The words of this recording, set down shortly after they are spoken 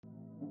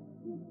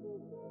No,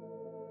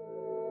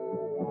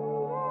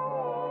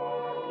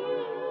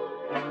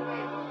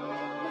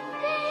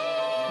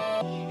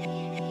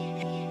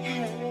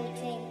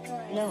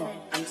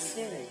 I'm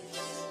serious.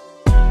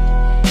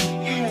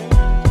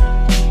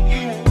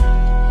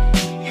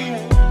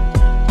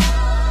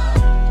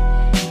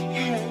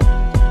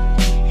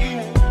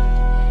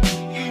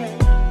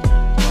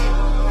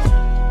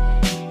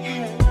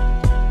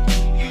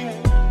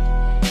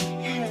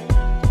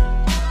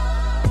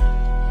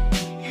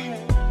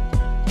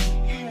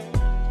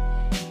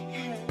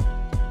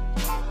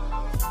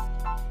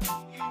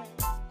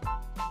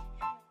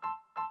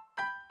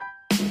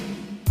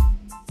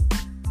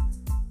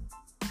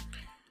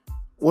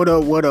 What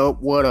up, what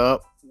up, what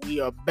up? We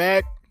are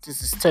back.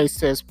 This is Taste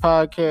Test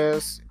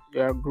Podcast.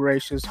 Your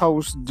gracious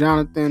host,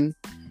 Jonathan.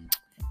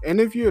 And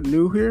if you're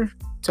new here,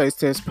 Taste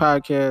Test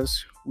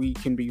Podcast, we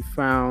can be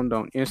found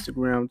on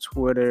Instagram,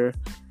 Twitter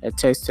at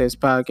Taste Test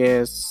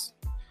Podcasts.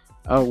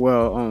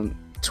 On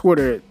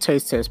Twitter at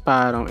Taste Test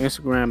Pod, on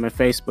Instagram and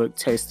Facebook,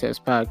 Taste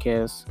Test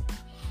Podcast.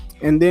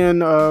 And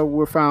then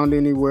we're found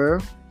anywhere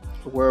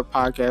where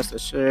podcasts are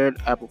shared: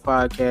 Apple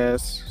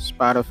Podcasts,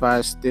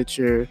 Spotify,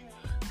 Stitcher,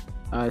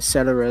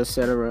 etc.,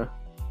 etc.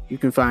 You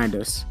can find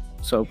us.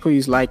 So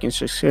please like and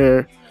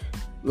share.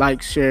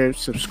 Like, share,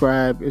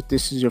 subscribe if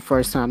this is your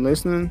first time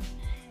listening.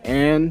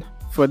 And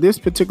for this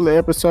particular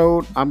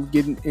episode, I'm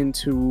getting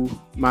into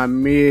my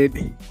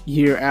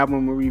mid-year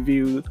album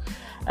review.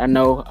 I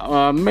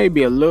know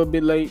maybe a little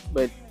bit late,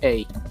 but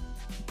hey,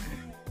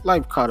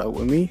 life caught up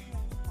with me.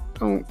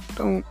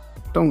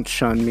 Don't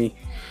shun me.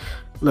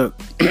 Look,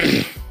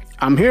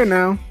 I'm here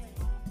now.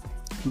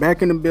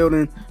 Back in the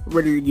building,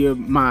 ready to give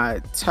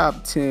my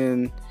top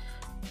 10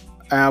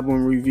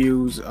 album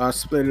reviews. I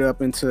split it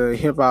up into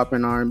hip hop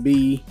and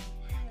R&B.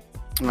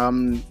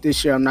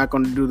 This year I'm not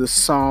going to do the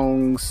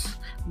songs.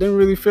 Didn't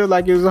really feel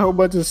like it was a whole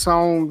bunch of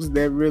songs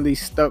that really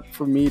stuck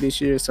for me this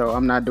year, so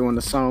I'm not doing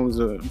the songs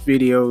or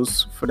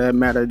videos for that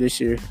matter this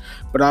year.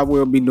 But I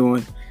will be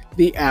doing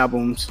the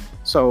albums.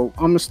 So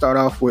I'm going to start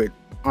off with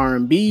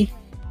R&B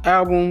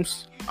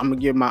albums. I'm going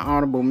to give my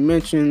honorable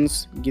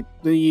mentions. Get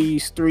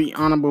these 3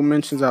 honorable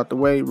mentions out the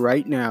way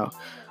right now.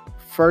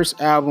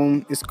 First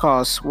album is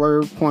called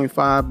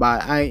Swerve.5 by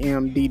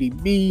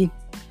IMDb.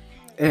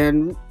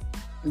 And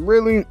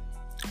really,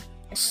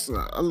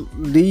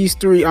 these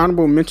 3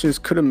 honorable mentions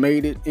could have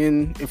made it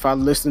in if I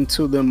listened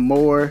to them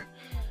more.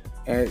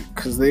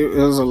 Because there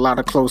was a lot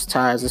of close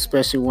ties,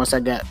 especially once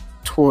I got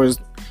towards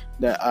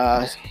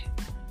the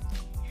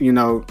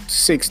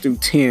 6 through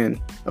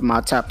 10 of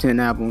my top 10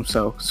 albums.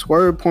 So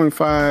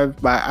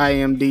Swerve.5 by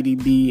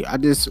IMDb. I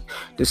just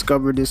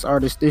discovered this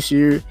artist this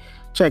year.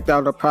 Checked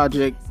out the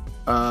project,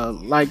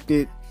 liked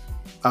it,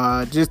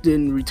 just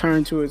didn't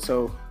return to it.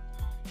 So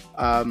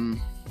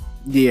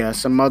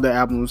some other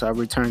albums I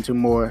returned to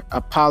more.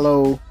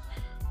 Apollo,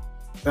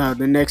 the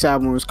next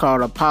album was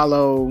called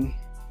Apollo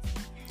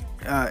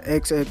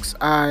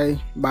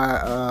XXI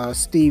by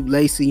Steve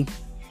Lacy.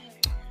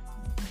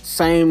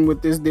 Same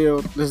with this deal.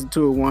 Listened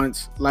to it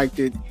once, liked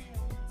it.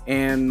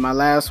 And my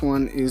last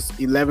one is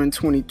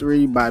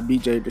 1123 by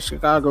BJ the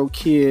Chicago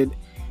Kid.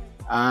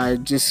 I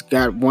just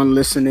got one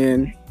listen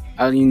in.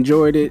 I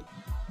enjoyed it.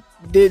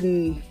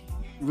 Didn't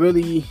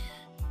really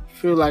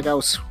feel like I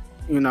was,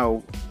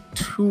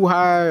 too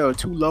high or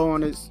too low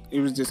on it. It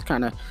was just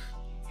kind of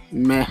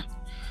meh.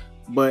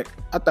 But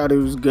I thought it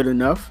was good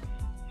enough.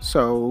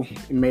 So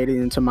it made it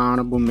into my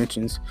honorable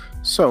mentions.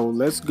 So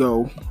let's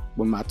go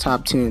with my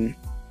top 10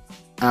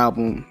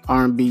 album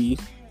R&B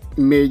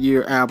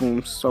mid-year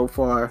albums so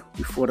far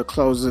before the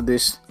close of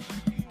this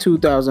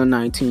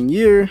 2019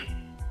 year.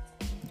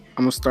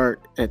 I'm gonna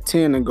start at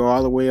 10 and go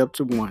all the way up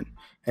to 1.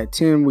 At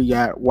 10 we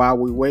got While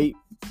We Wait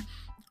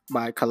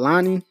by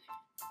Kalani.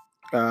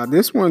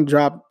 This one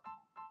dropped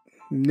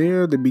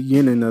near the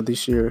beginning of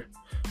this year.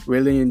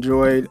 Really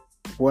enjoyed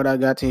what I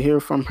got to hear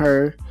from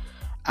her.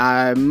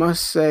 I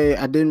must say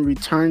I didn't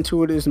return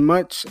to it as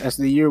much as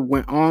the year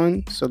went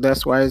on, so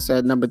that's why it's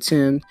at number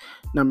 10.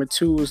 Number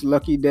 2 is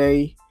Lucky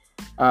Day.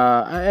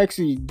 I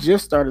actually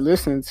just started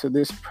listening to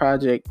this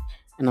project,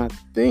 and I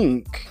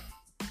think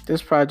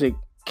this project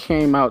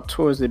came out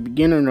towards the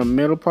beginning or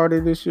middle part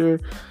of this year.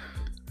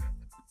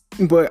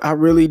 But I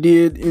really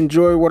did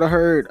enjoy what I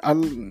heard.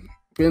 I've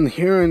been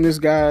hearing this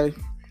guy,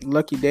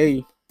 Lucky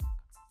Day,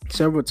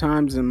 several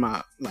times in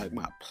my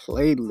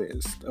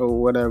playlist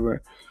or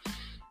whatever.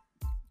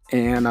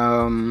 And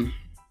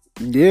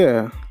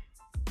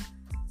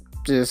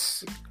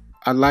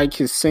I like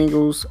his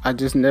singles. I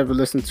just never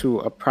listened to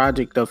a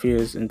project of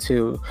his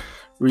until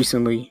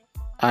recently.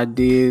 I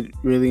did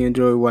really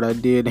enjoy what I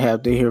did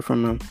have to hear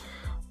from him.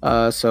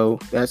 So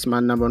that's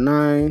my number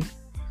 9.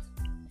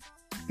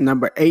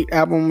 Number 8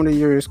 album of the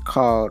year is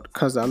called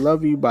 'Cause I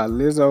Love You by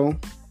Lizzo.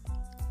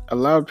 A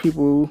lot of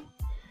people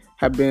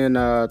have been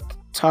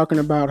talking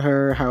about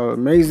her, how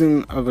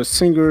amazing of a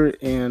singer,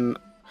 and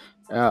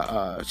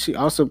she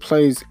also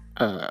plays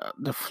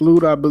the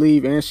flute, I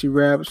believe, and she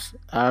raps.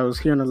 I was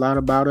hearing a lot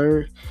about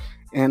her,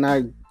 and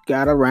I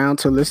got around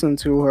to listen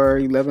to her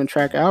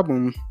 11-track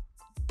album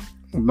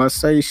I must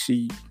say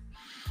she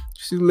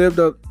lived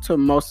up to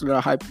most of the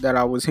hype that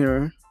I was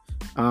hearing.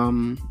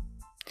 Um,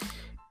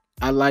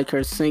 I like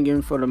her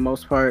singing for the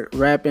most part.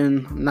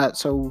 Rapping, not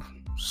so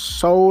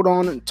sold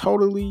on it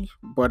totally,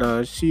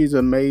 but she's an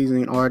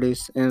amazing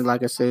artist, and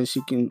like I said,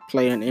 she can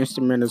play an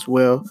instrument as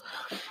well.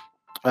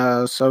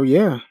 So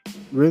yeah,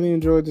 really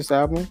enjoyed this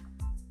album.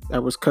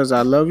 That was "Cause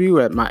I Love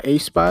You" at my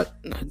 8th spot.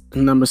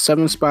 Number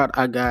 7 spot,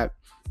 I got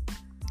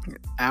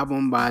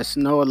album by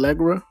Snow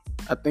Allegra.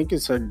 I think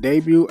it's her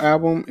debut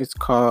album. It's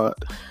called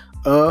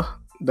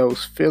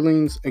Those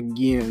Feelings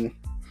Again.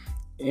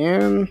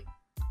 And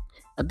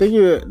I think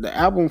the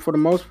album, for the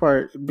most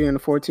part, being a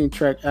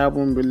 14-track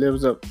album, it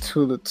lives up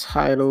to the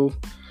title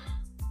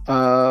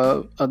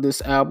of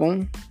this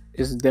album.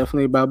 It's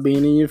definitely about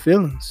being in your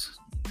feelings.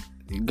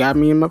 It got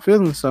me in my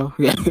feelings, so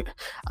yeah,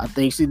 I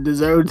think she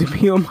deserved to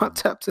be on my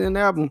top 10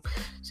 album.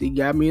 She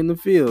got me in the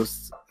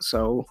feels,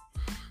 so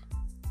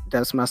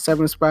that's my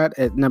 7th spot.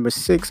 At number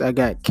 6, I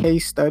got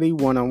Case Study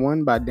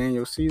 101 by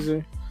Daniel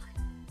Caesar.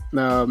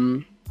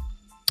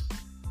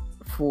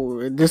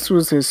 This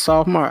was his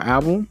sophomore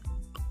album.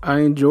 I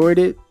enjoyed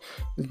it.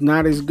 It's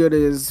not as good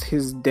as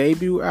his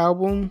debut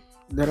album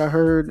that I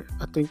heard.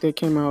 I think that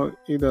came out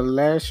either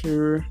last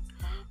year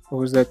or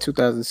was that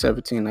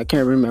 2017? I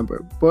can't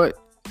remember. But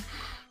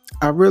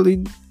I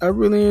really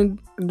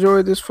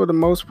enjoyed this for the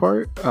most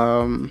part.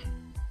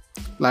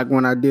 Like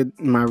when I did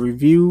my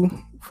review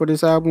for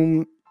this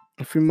album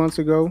a few months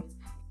ago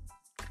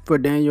for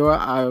Daniel,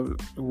 I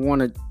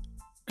wanted,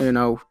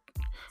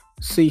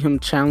 see him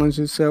challenge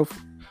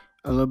himself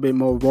a little bit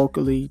more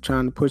vocally,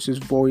 trying to push his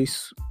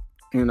voice,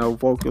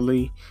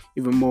 vocally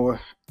even more.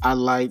 I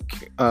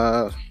like,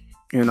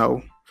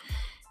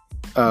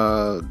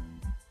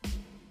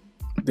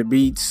 the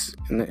beats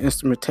and the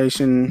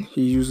instrumentation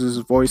he uses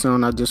his voice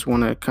on. I just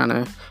want to kind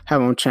of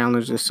have him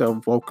challenge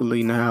himself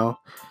vocally now,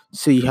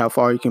 see how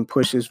far he can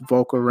push his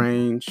vocal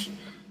range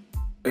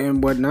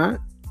and whatnot.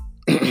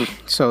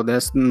 So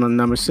that's my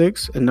number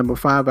 6. And number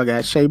 5, I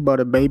got Shea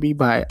Butter Baby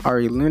by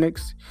Ari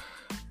Lennox.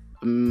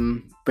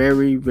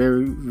 Very,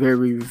 very,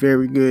 very,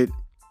 very good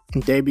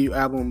debut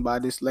album by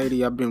this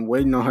lady. I've been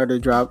waiting on her to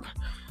drop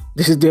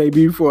this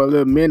debut for a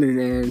little minute,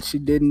 and she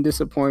didn't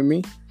disappoint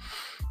me.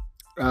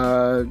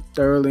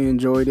 Thoroughly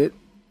enjoyed it.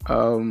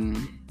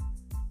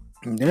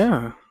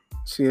 Yeah,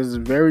 she has a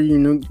very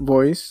unique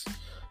voice.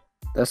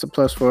 That's a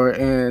plus for her,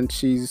 and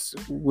she's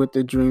with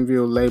the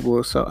Dreamville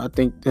label, so I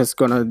think that's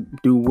gonna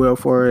do well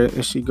for her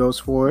if she goes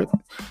for it.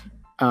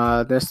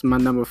 That's my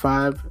number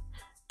 5.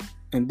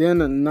 And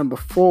then number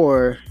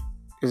 4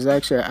 is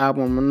actually an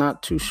album I'm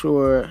not too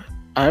sure.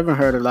 I haven't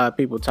heard a lot of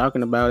people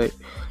talking about it.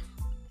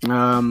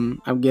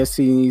 I'm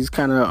guessing he's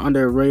kind of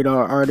under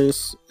radar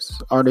artist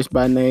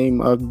by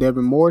name of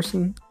Devin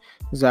Morrison.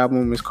 His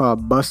album is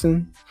called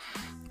Bussin',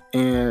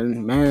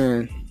 and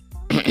man,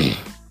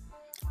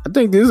 I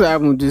think this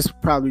album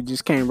probably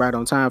came right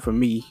on time for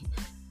me.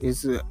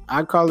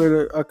 I call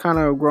it a kind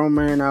of grown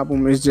man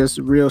album. It's just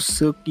real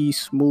silky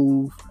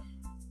smooth,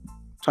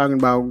 talking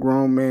about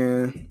grown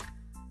man,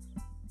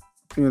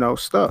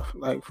 stuff,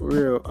 like for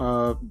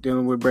real,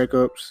 dealing with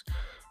breakups,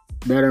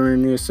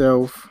 bettering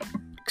yourself,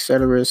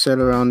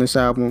 etc. on this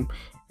album.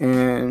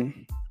 And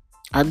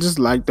I just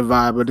like the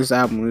vibe of this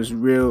album. It's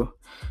real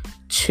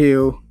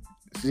chill.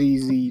 It's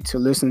easy to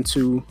listen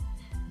to.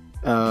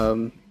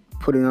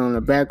 Put it on the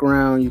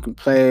background. You can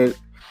play it,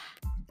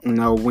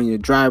 when you're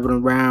driving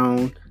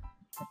around.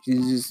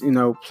 You just,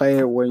 play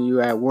it when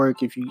you're at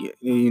work. If you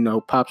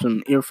get, pop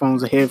some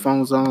earphones or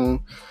headphones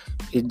on,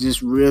 it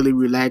just really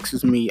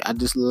relaxes me. I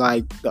just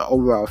like the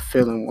overall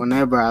feeling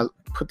whenever I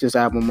put this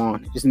album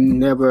on. It's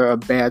never a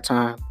bad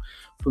time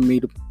for me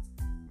to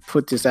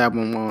put this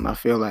album on, I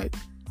feel like.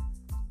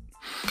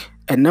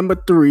 At number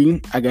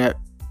 3, I got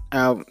an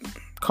album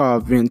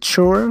called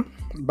Ventura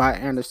by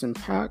Anderson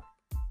 .Paak.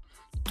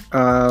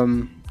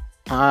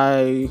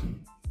 I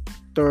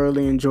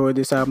thoroughly enjoyed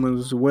this album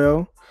as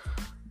well.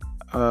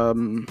 I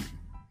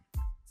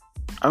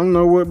don't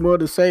know what more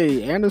to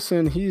say.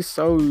 Anderson, he's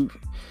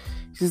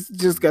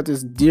just got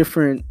this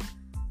different,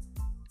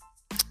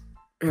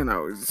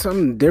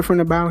 something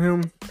different about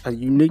him, a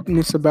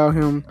uniqueness about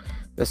him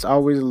that's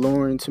always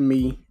alluring to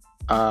me.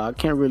 I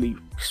can't really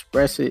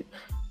express it.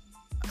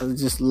 I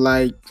just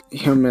like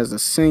him as a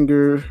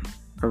singer,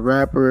 a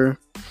rapper,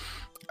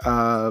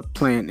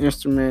 playing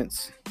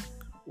instruments,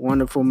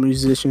 wonderful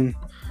musician,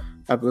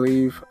 I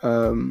believe.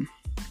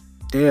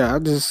 I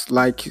just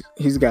like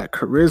he's got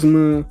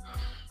charisma.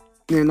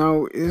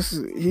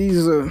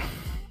 He's a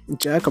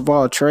jack of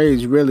all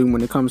trades, really,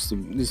 when it comes to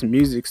this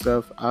music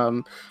stuff.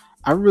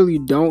 I really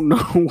don't know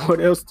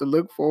what else to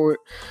look forward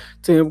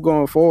to him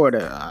going forward.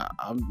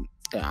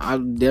 I'll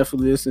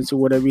definitely listen to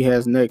whatever he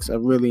has next. I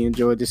really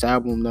enjoyed this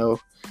album, though.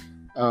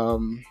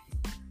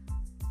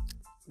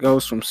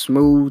 Goes from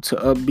smooth to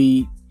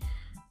upbeat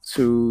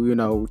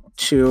to,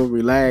 chill,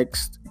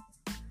 relaxed.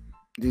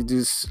 It's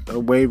just a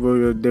wave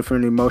of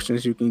different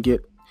emotions you can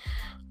get.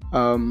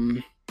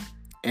 And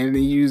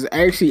he was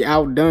actually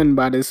outdone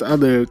by this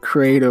other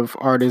creative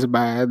artist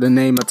by the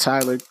name of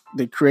Tyler,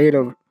 the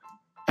Creator.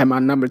 at my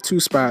number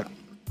 2 spot,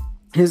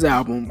 his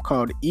album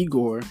called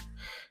Igor.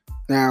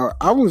 Now,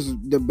 I was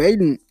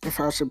debating if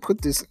I should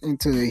put this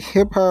into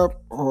hip hop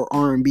or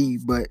R&B,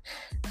 but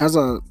as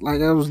I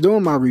was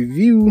doing my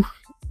review,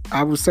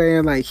 I was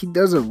saying like he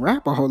doesn't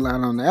rap a whole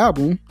lot on the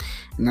album.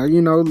 Now,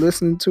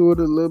 listening to it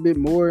a little bit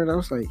more, and I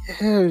was like,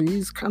 yeah,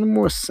 he's kind of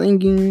more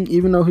singing,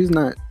 even though he's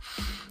not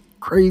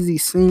crazy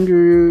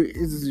singer.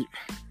 It's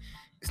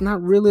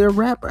not really a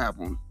rap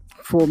album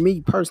for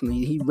me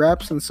personally. He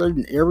raps in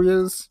certain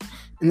areas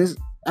in this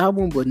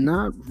album, but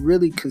not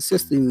really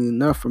consistently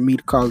enough for me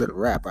to call it a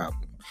rap album.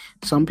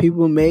 Some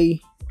people may.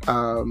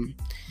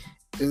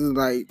 This is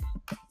like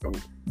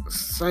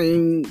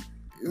same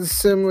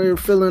similar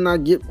feeling I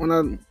get when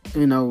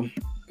I,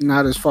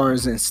 not as far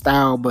as in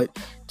style, but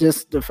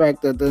just the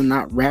fact that they're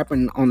not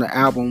rapping on the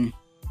album,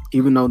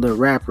 even though they're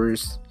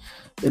rappers,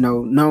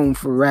 known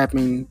for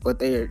rapping, but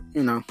they're,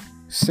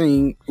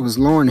 sing was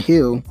Lauryn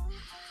Hill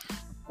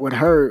with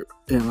her,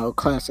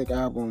 classic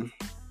album,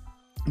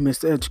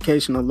 Mr.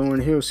 Education of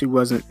Lauryn Hill. She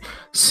wasn't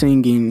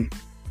singing,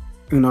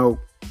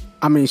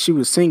 she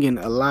was singing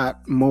a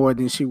lot more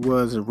than she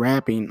was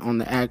rapping on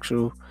the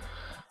actual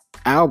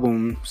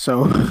album.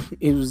 So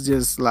it was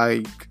just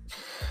like,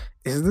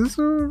 is this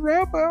a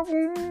rap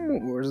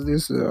album or is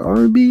this an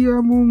R&B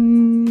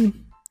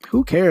album?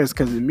 Who cares?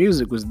 Because the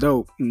music was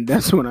dope, and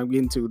that's what I'm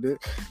getting to.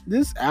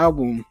 This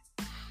album,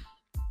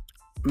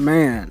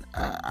 man,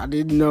 I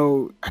didn't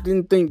know. I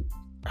didn't think.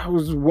 I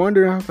was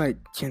wondering. I was like,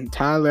 can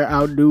Tyler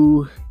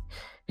outdo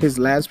his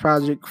last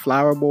project,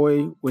 Flower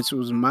Boy, which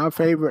was my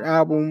favorite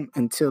album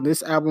until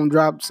this album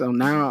dropped? So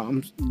now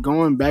I'm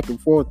going back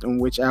and forth on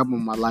which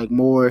album I like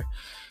more.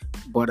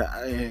 But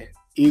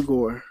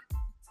Igor,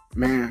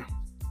 man,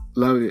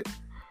 love it.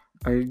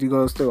 It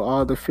goes through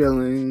all the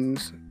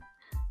feelings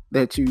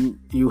that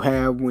you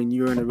have when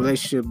you're in a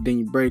relationship, then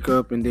you break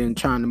up, and then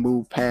trying to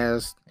move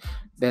past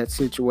that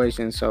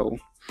situation. So,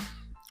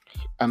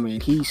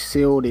 he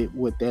sealed it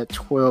with that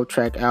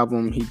 12-track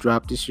album he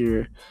dropped this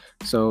year.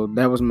 So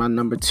that was my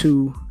number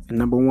 2. And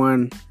number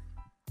 1,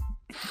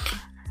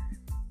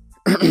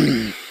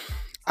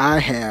 I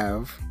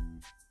have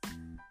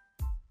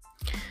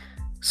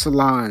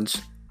Solange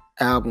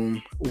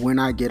album, When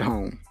I Get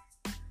Home.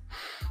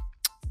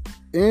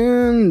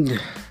 And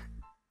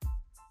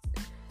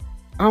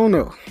I don't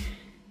know.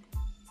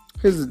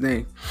 Here's the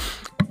thing.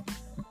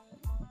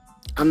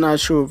 I'm not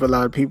sure if a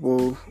lot of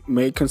people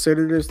may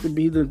consider this to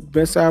be the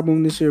best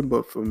album this year,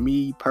 but for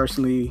me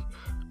personally,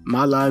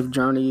 my life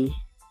journey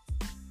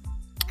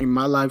in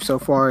my life so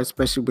far,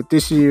 especially with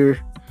this year,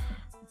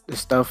 the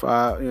stuff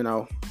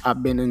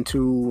I've been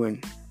into,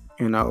 and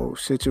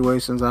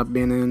situations I've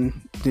been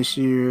in this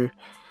year,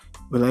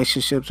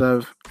 relationships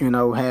I've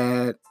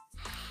had.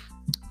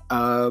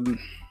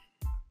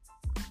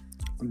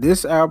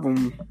 This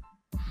album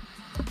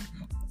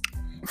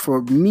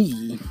for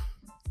me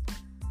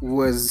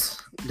was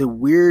the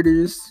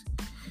weirdest,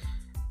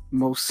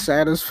 most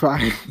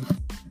satisfying,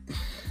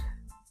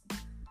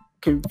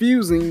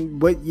 confusing,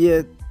 but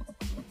yet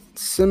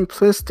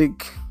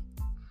simplistic,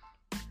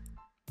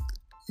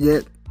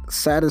 yet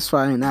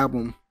satisfying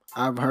album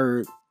I've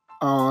heard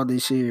all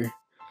this year.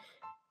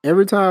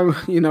 Every time,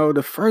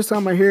 the first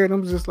time I hear it,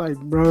 I'm just like,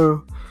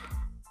 bro,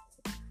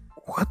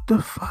 what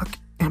the fuck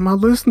am I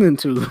listening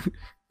to?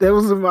 That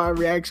was my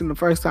reaction the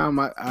first time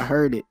I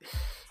heard it.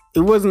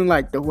 It wasn't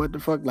like the what the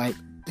fuck, like,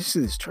 this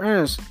is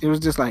trash. It was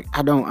just like,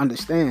 I don't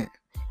understand.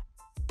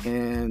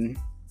 And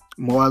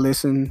the more I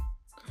listened,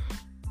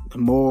 the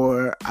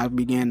more I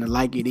began to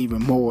like it even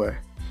more.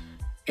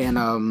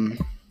 And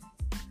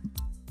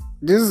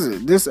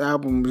this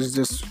album was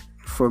just,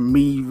 for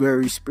me,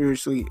 very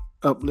spiritually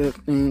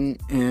uplifting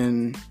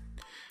and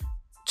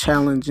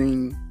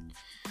challenging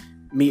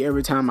me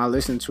every time I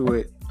listen to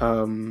it.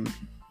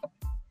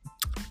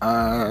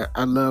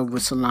 I love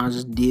what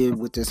Solange did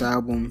with this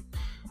album.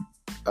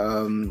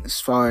 As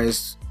far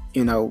as,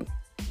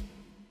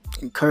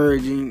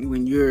 encouraging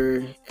when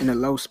you're in a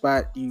low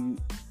spot, you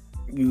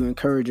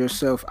encourage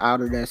yourself out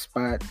of that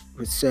spot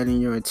with setting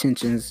your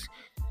intentions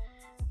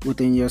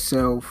within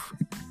yourself,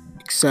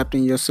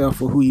 accepting yourself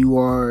for who you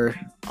are,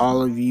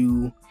 all of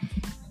you,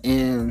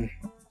 and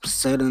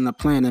setting a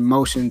plan in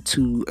motion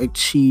to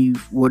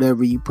achieve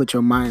whatever you put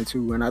your mind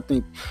to. And I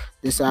think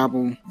this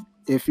album,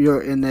 if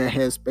you're in that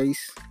headspace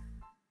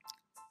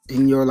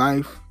in your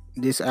life,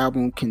 this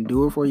album can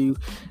do it for you.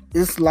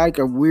 It's like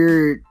a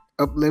weird,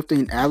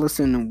 uplifting Alice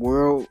in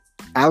Wonderland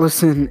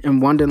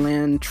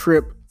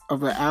trip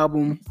of an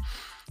album.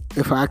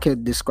 If I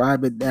could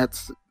describe it,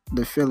 that's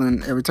the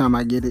feeling every time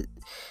I get it.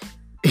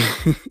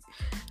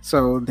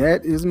 So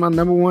that is my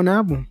number 1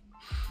 album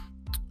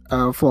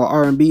for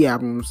R&B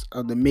albums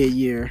of the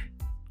mid-year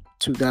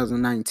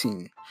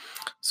 2019.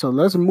 So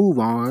let's move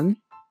on.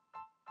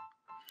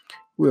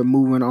 We're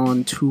moving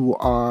on to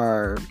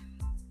our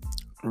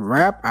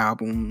rap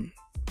album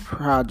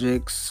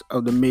projects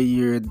of the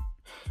mid-year,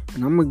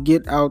 and I'm gonna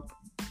get out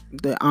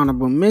the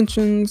honorable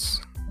mentions.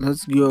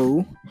 Let's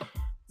go.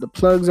 The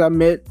Plugs I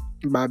Met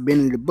by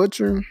Benny the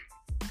Butcher.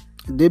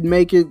 It did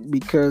make it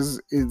because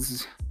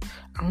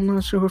I I'm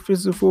not sure if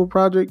it's a full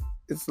project.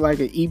 It's like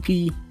an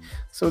EP.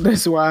 So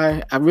that's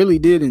why I really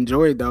did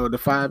enjoy it though. The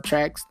 5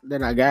 tracks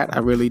that I got, I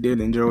really did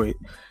enjoy it.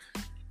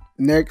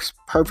 Next,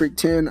 Perfect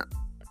 10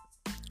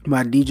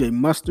 by DJ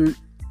Mustard.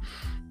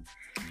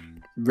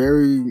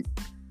 Very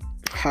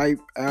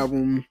hype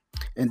album.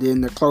 And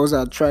then the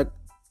closeout track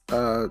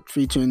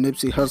featuring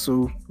Nipsey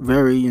Hussle.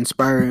 Very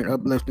inspiring,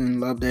 uplifting.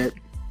 Love that.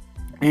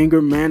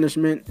 Anger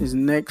Management is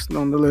next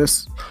on the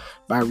list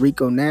by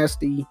Rico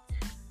Nasty.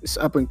 It's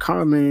up and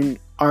coming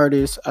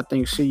artist. I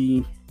think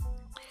she's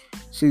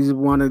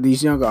one of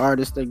these younger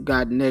artists that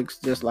got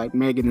next, just like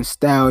Megan Thee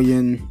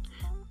Stallion,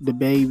 The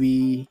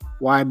Baby,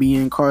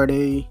 YBN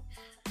Cordae.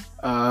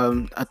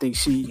 I think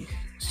she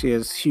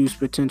has huge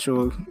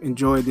potential.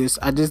 Enjoy this.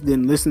 I just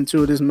didn't listen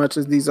to it as much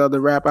as these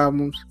other rap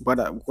albums, but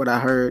what I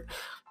heard,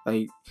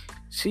 like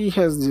she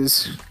has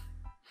this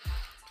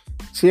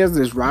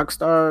rock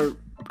star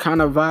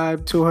kind of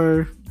vibe to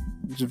her.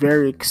 It's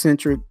very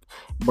eccentric,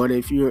 but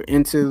if you're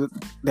into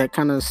that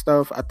kind of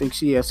stuff, I think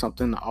she has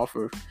something to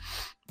offer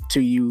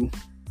to you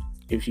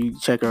if you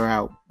check her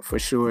out for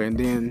sure. And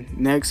then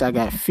next I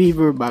got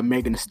Fever by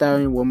Megan Thee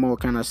Stallion. What more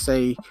can I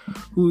say?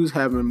 Who's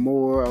having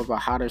more of a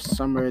hotter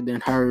summer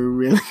than her,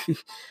 really?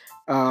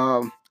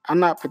 I'm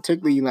not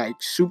particularly like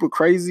super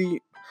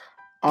crazy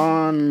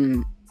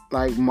on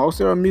like most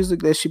of her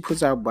music that she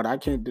puts out, but I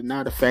can't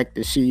deny the fact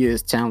that she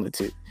is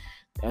talented.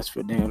 That's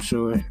for damn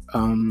sure.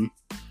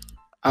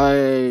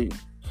 I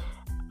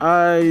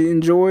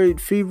enjoyed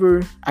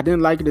Fever. I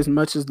didn't like it as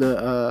much as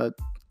the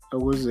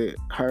was it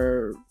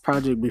her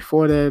project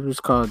before that? It was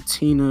called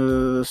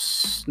Tina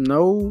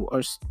Snow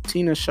or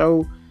Tina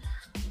Show.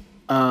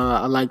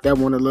 I like that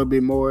one a little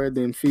bit more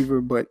than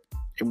Fever, but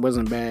it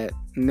wasn't bad.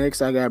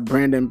 Next, I got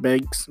Brandon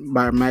Banks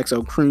by Max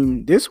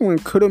O'Cream. This one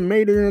could have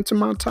made it into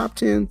my top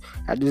 10.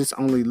 I just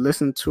only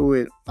listened to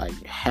it like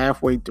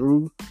halfway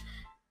through.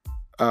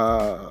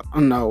 I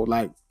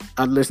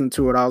listened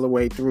to it all the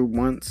way through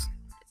once.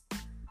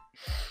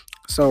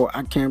 So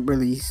I can't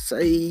really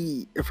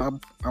say if I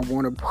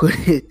want to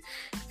put it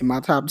in my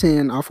top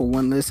 10 off of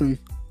one listen.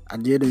 I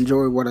did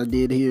enjoy what I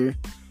did here.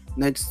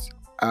 Next,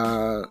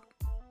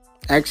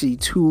 actually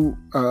 2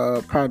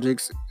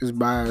 projects is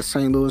by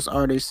St. Louis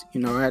artists.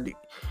 You know, I had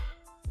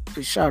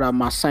to shout out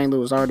my St.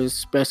 Louis artists,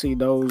 especially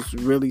those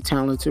really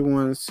talented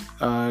ones.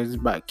 It's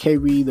by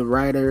KB, the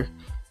writer.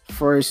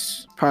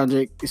 First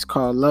project is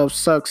called Love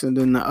Sucks, and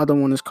then the other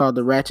one is called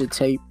The Ratchet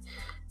Tape.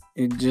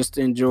 And just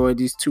enjoy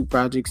these 2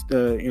 projects,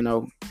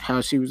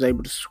 how she was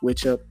able to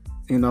switch up,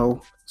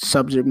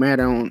 subject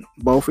matter on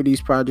both of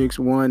these projects.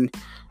 One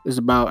is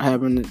about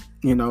having,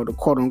 the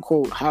quote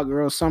unquote hot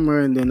girl summer,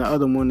 and then the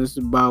other one is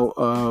about,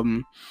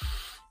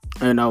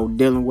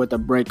 dealing with a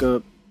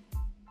breakup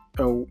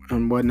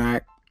and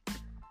whatnot.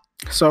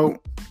 So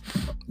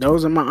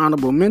those are my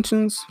honorable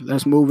mentions.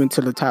 Let's move into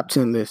the top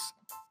 10 list.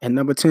 At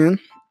number 10,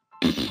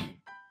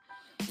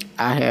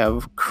 I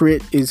have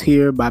Crit Is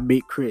Here by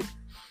Big Crit.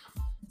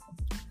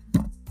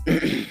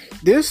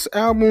 This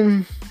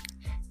album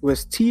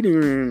was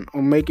teetering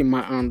on making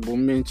my honorable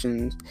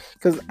mentions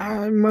because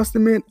I must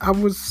admit I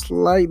was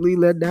slightly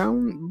let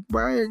down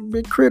by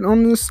Big Crit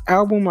on this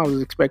album. I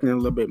was expecting a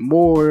little bit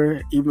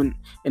more, even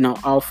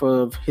off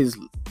of his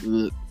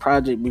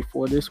project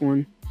before this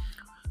one,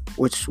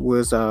 which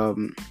was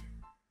I'm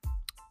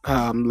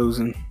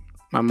losing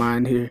my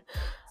mind here.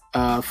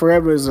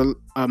 Forever is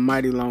a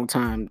mighty long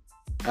time.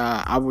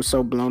 I was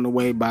so blown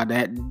away by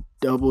that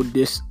double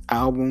disc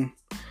album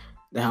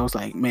that I was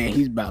like, man,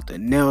 he's about to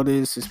nail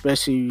this.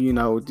 Especially,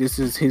 this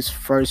is his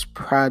first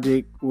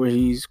project where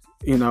he's,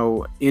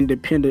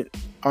 independent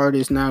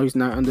artist now. He's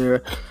not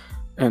under,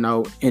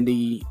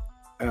 indie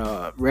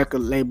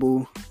record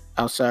label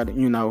outside,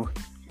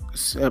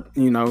 except,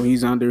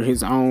 he's under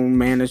his own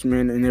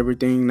management and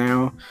everything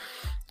now.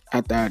 I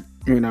thought,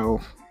 I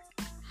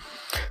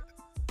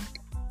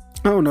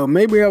don't know,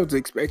 maybe I was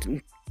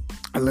expecting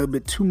a little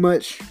bit too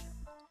much,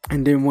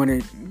 and then when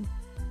it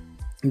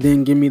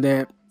didn't give me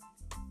that,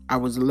 I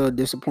was a little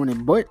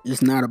disappointed, but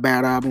it's not a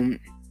bad album,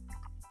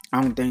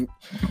 I don't think.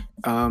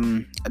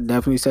 I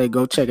definitely say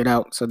go check it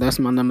out. So that's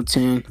my number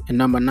 10. And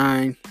number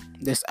 9,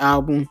 this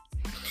album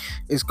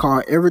is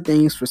called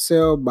Everything's for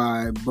Sale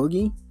by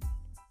Boogie.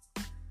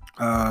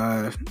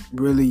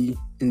 Really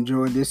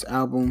enjoyed this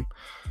album.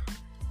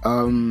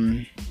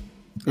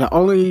 The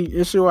only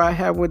issue I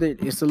have with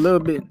it is a little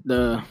bit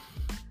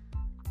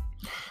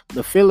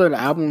the feel of the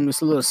album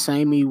is a little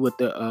samey with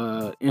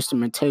the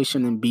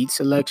instrumentation and beat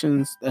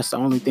selections. That's the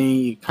only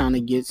thing. It kind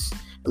of gets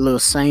a little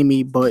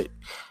samey, but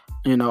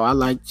I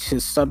liked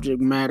his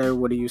subject matter,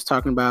 what he was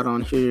talking about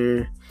on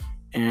here,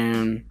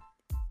 and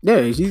yeah,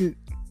 this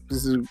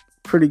is a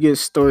pretty good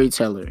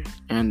storyteller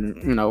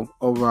and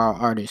overall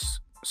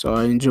artist. So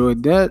I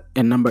enjoyed that.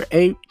 And number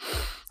 8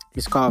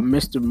 is called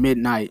Mr.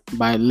 Midnight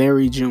by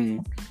Larry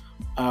June.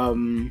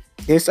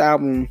 This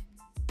album,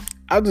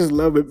 I just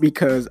love it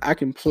because I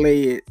can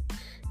play it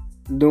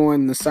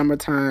during the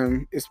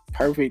summertime. It's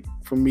perfect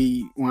for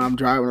me when I'm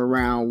driving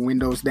around,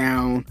 windows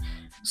down,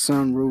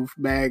 sunroof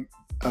back.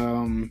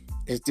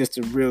 It's just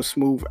a real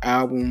smooth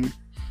album.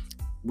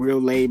 real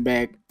laid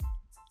back.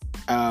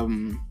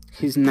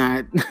 He's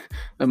not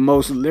the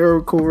most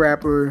lyrical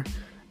rapper,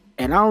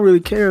 and I don't really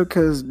care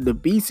because the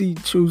beats he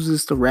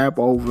chooses to rap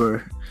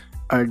over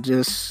are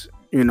just,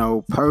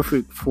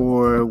 perfect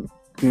for,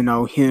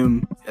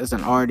 him as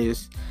an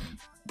artist.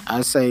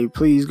 I say,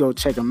 please go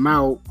check him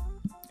out.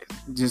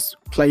 Just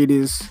play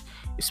this,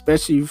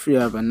 especially if you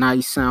have a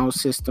nice sound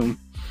system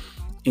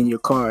in your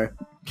car.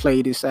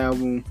 Play this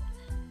album,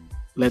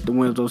 let the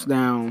windows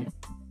down,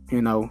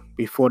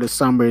 before the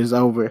summer is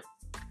over.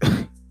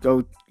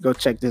 Go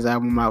check this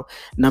album out.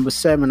 Number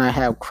 7, I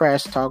have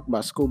Crash Talk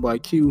by Schoolboy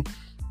Q.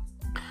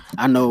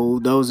 I know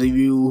those of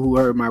you who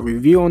heard my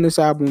review on this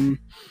album,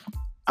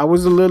 I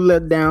was a little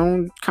let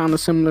down, kind of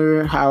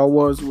similar how I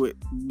was with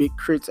Big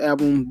Crit's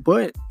album,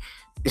 but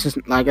it's just,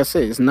 like I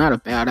said, it's not a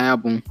bad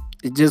album.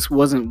 It just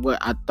wasn't what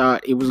I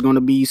thought it was going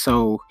to be,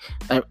 so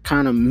that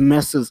kind of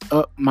messes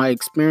up my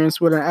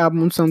experience with an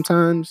album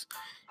sometimes,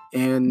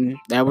 and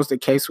that was the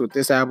case with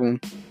this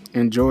album.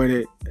 Enjoyed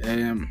it.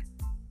 And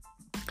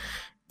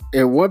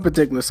one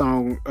particular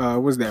song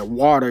was that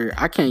Water.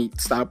 I can't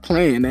stop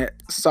playing that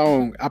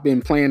song. I've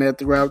been playing that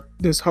throughout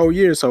this whole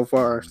year so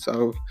far.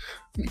 So,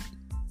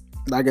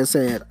 like I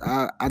said,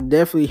 I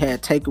definitely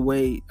had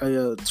takeaway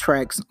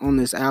tracks on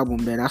this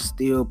album that I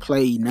still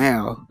play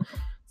now.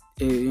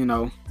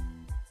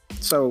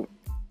 So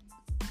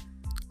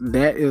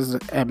that is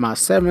at my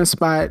 7th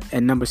spot.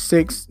 At number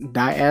 6,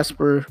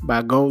 Diaspora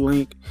by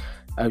GoldLink.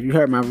 If you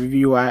heard my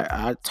review,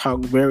 I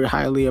talked very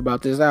highly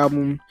about this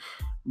album.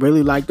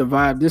 Really like the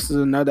vibe. This is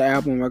another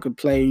album I could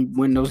play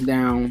windows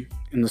down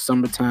in the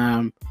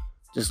summertime.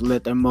 Just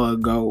let that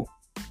mug go.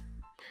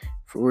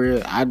 For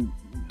real, I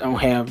don't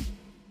have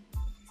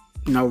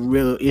no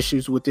real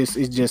issues with this.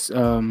 It's just,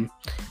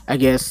 I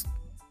guess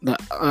the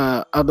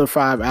other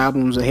 5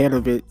 albums ahead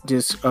of it,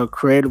 just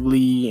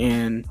creatively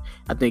and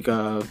I think,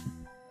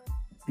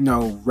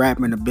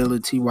 rapping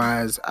ability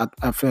wise,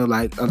 I feel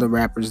like other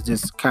rappers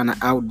just kind of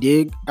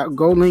outdig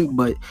GoldLink,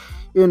 but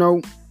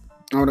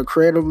on a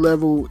creative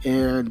level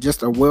and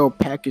just a well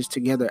packaged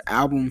together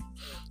album,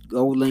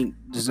 GoldLink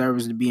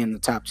deserves to be in the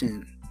top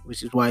 10,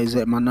 which is why he's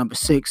at my number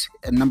 6.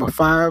 At number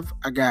 5,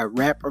 I got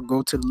Rap or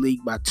Go to the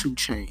League by 2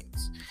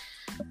 Chainz.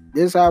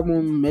 This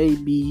album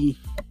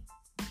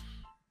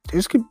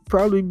this could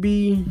probably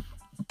be,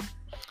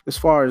 as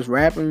far as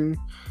rapping,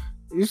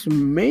 this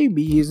may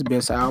be his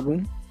best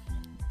album.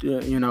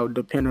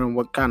 Depending on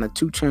what kind of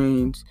 2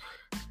 Chainz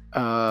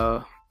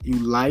you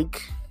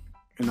like.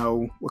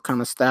 What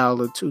kind of style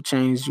of 2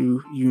 Chainz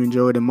you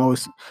enjoy the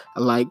most.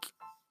 I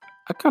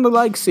kind of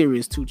like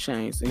serious 2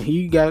 Chainz, and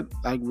he got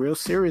like real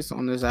serious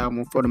on this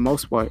album for the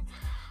most part.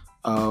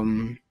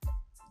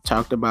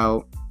 Talked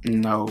about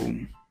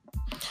growing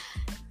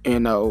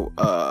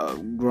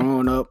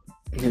up,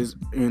 his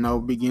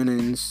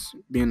beginnings,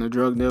 being a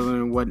drug dealer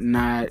and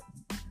whatnot.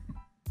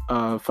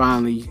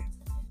 Finally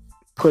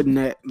putting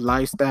that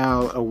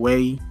lifestyle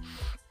away,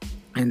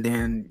 and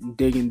then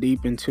digging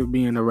deep into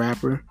being a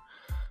rapper.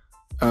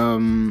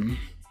 And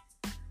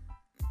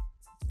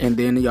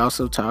then he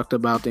also talked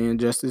about the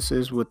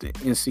injustices with the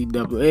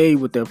NCAA,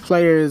 with their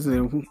players,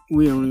 and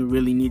we don't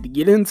really need to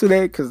get into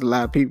that because a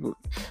lot of people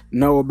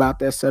know about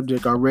that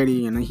subject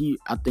already, and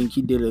I think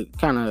he did a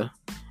kind of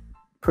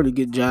pretty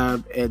good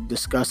job at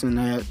discussing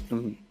that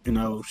and,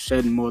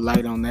 shedding more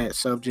light on that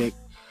subject.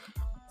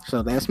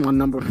 So that's my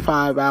number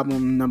 5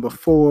 album. Number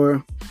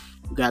 4,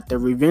 got The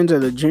Revenge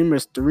of the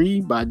Dreamers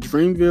 3 by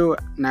Dreamville.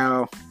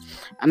 Now,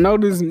 I know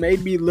this may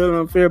be a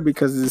little unfair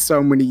because there's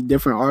so many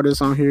different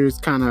artists on here. It's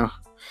kind of,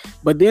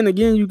 but then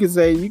again, you could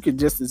say you could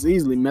just as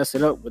easily mess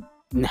it up with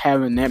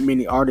having that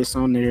many artists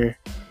on there.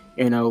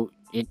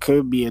 It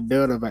could be a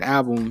dud of an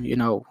album,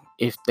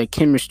 if the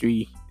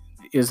chemistry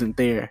isn't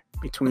there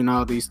between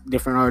all these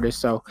different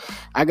artists. So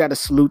I got to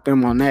salute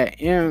them on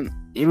that. And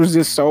it was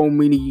just so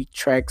many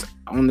tracks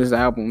on this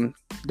album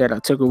that I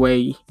took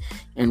away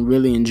and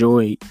really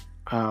enjoyed.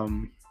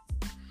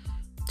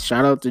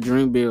 Shout out to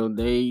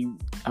Dreamville.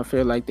 I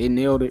feel like they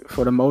nailed it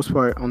for the most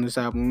part on this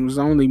album. It was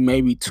only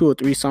maybe 2 or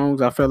 3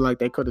 songs I felt like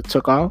they could have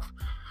took off.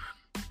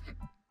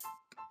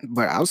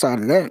 But outside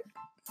of that,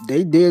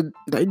 they did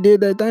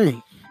their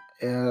thing.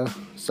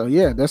 So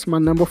yeah, that's my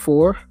number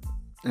 4.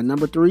 And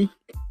number 3,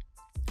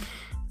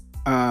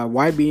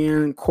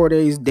 YBN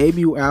Cordae's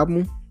debut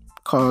album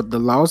called The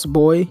Lost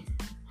Boy.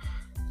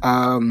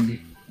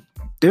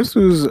 This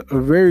was a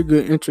very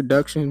good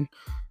introduction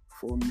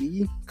for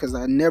me because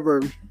I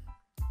never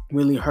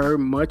really heard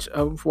much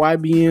of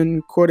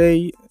YBN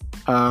Cordae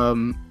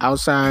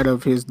outside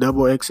of his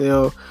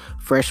XXL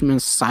freshman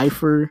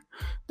cypher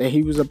that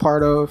he was a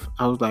part of.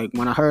 I was like,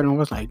 when I heard him, I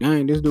was like,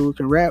 dang, this dude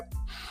can rap.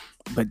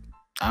 But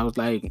I was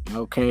like,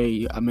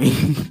 okay, I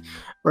mean,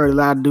 there are a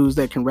lot of dudes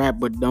that can rap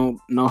but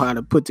don't know how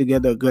to put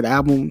together a good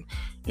album.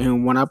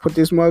 And when I put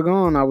this mug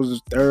on, I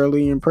was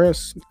thoroughly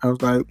impressed. I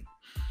was like,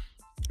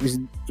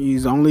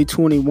 he's only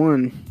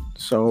 21,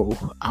 so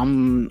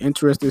I'm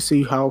interested to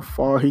see how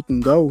far he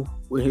can go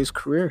with his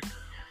career.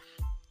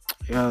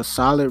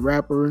 Solid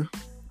rapper,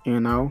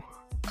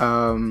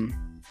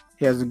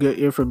 He has a good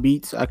ear for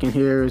beats. I can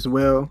hear as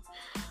well.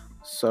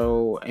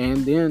 So,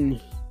 and then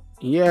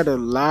he had a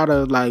lot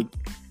of like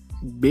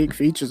big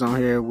features on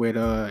here with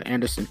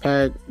Anderson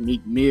 .Paak,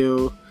 Meek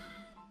Mill.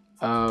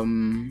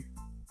 I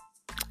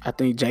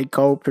think J.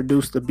 Cole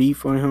produced the beat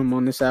for him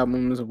on this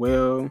album as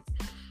well.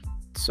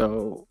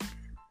 So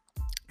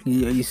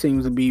he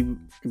seems to be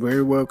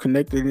very well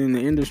connected in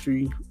the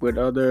industry with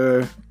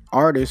other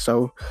artists.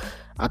 So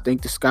I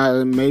think the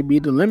sky may be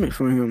the limit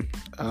for him.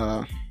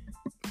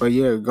 But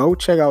yeah, go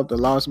check out The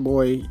Lost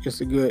Boy.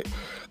 It's a good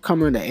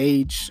coming to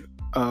age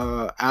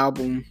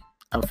album,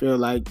 I feel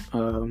like.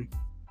 And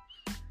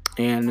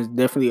it's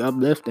definitely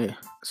uplifting.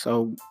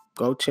 So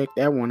go check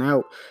that one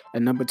out.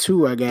 At number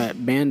 2, I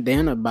got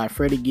Bandana by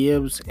Freddie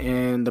Gibbs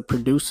and the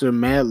producer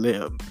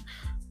Madlib.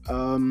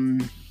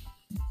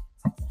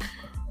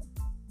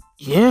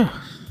 Yeah,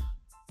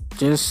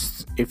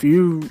 just if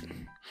you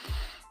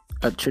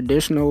a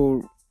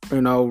traditional,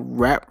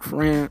 rap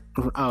fan,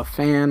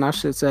 I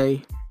should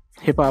say,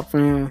 hip hop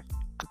fan,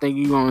 I think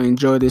you're gonna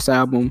enjoy this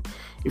album.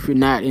 If you're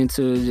not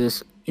into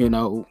just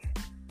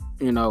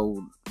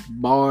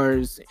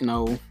bars,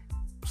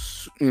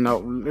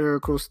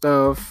 lyrical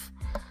stuff,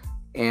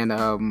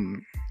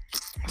 and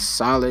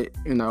solid,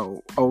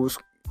 old.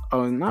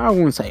 No, I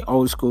wouldn't say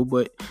old school,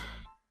 but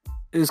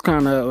it's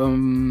kind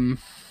of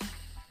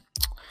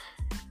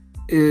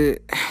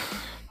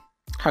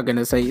how can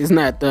I say? It's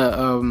not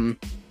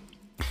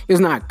it's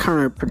not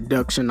current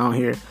production on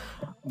here,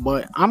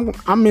 but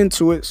I'm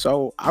into it,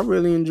 so I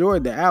really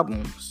enjoyed the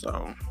album.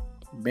 So,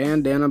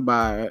 Bandana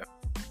by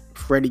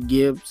Freddie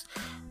Gibbs.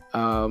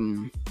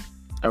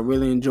 I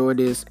really enjoyed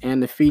this,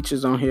 and the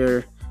features on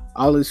here,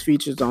 all his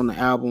features on the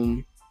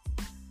album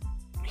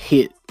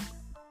hit.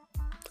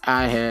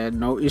 I had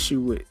no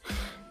issue with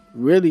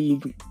really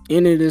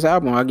any of this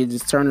album. I could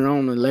just turn it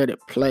on and let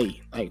it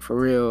play, like for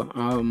real.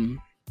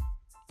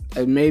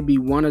 It may be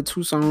one or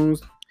two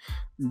songs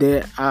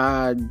that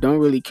I don't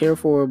really care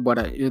for,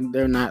 but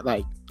they're not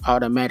like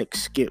automatic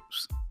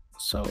skips.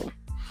 So,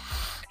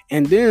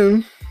 and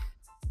then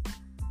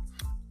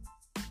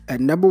at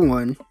number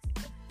 1,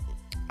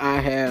 I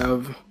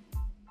have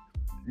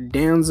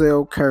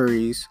Denzel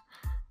Curry's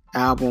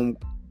album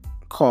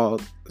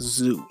called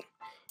Zoo.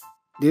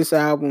 This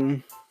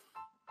album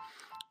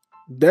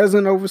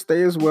doesn't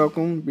overstay its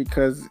welcome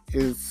because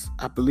it's,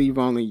 I believe,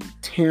 only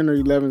 10 or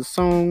 11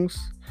 songs.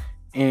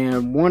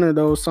 And one of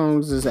those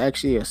songs is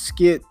actually a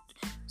skit.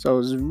 So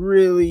it's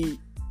really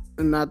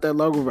not that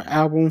long of an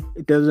album.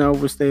 It doesn't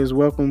overstay its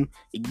welcome.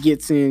 It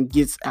gets in,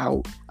 gets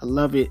out. I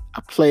love it.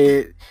 I play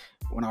it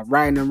when I'm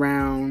riding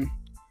around,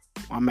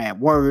 when I'm at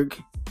work,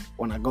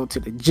 when I go to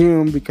the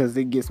gym, because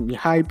it gets me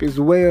hype as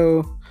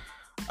well.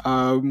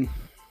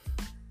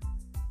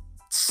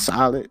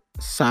 Solid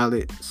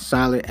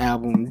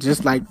album.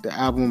 Just like the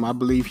album I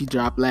believe he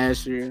dropped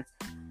last year.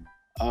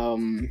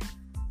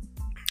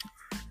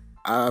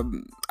 I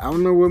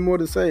don't know what more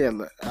to say.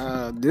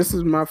 This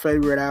is my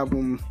favorite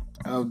album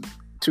of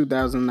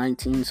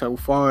 2019 so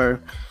far.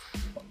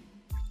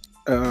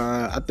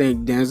 I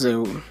think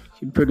Denzel,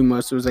 he pretty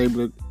much was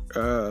able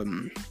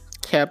to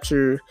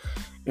capture,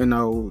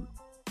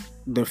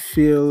 the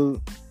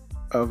feel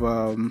of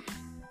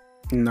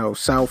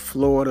South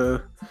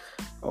Florida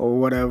or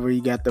whatever.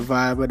 He got the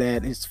vibe of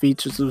that. His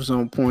features was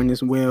on point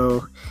as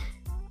well.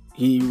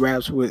 He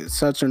raps with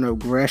such an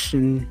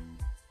aggression.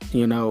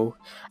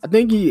 I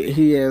think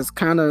he has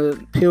kind of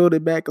peeled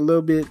it back a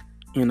little bit.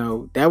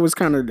 That was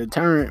kind of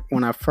deterrent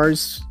when I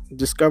first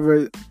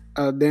discovered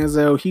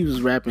Denzel. He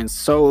was rapping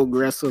so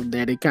aggressive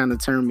that it kind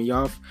of turned me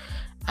off.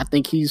 I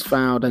think he's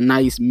found a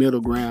nice middle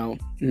ground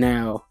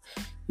now.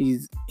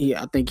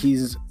 I think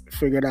he's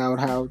figured out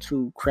how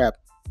to craft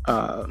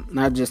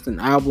not just an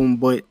album,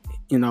 but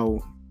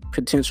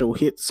potential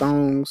hit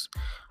songs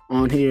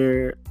on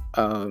here,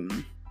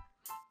 and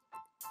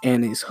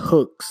his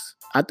hooks.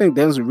 I think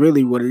that's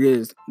really what it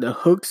is. The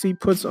hooks he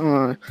puts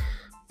on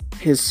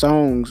his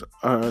songs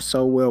are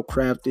so well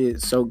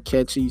crafted, so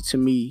catchy to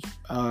me.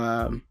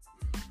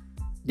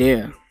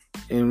 Yeah,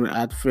 and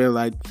I feel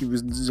like he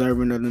was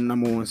deserving of the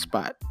number 1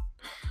 spot.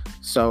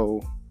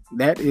 So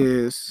that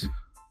is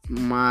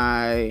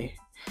my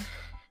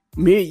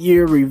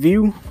mid-year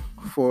review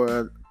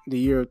for the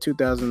year of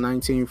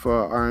 2019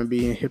 for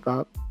R&B and hip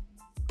hop.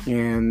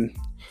 And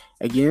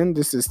again,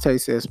 this is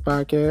Taste Test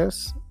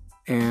Podcast.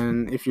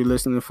 And if you're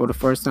listening for the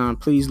first time,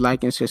 please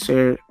like and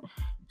share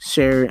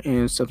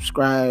and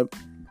subscribe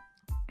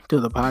to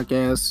the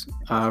podcast.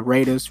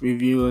 Rate us,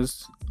 review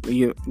us,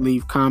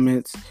 leave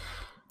comments.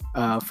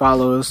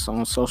 Follow us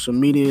on social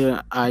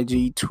media,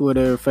 IG,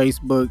 Twitter,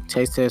 Facebook,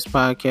 Taste Test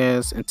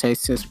Podcast, and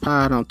Taste Test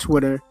Pod on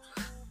Twitter.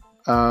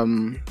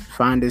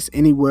 Find us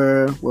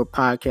anywhere where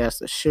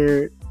podcasts are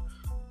shared.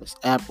 It's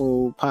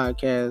Apple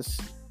Podcasts,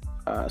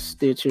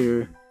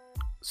 Stitcher,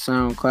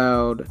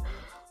 SoundCloud,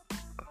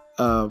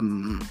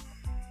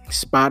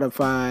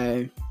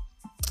 Spotify.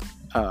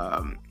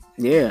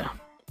 Yeah.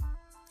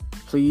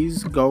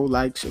 Please go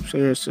like,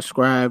 share,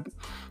 subscribe,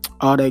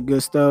 all that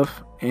good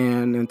stuff.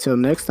 And until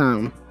next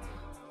time,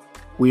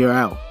 we are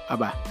out.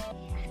 Bye-bye.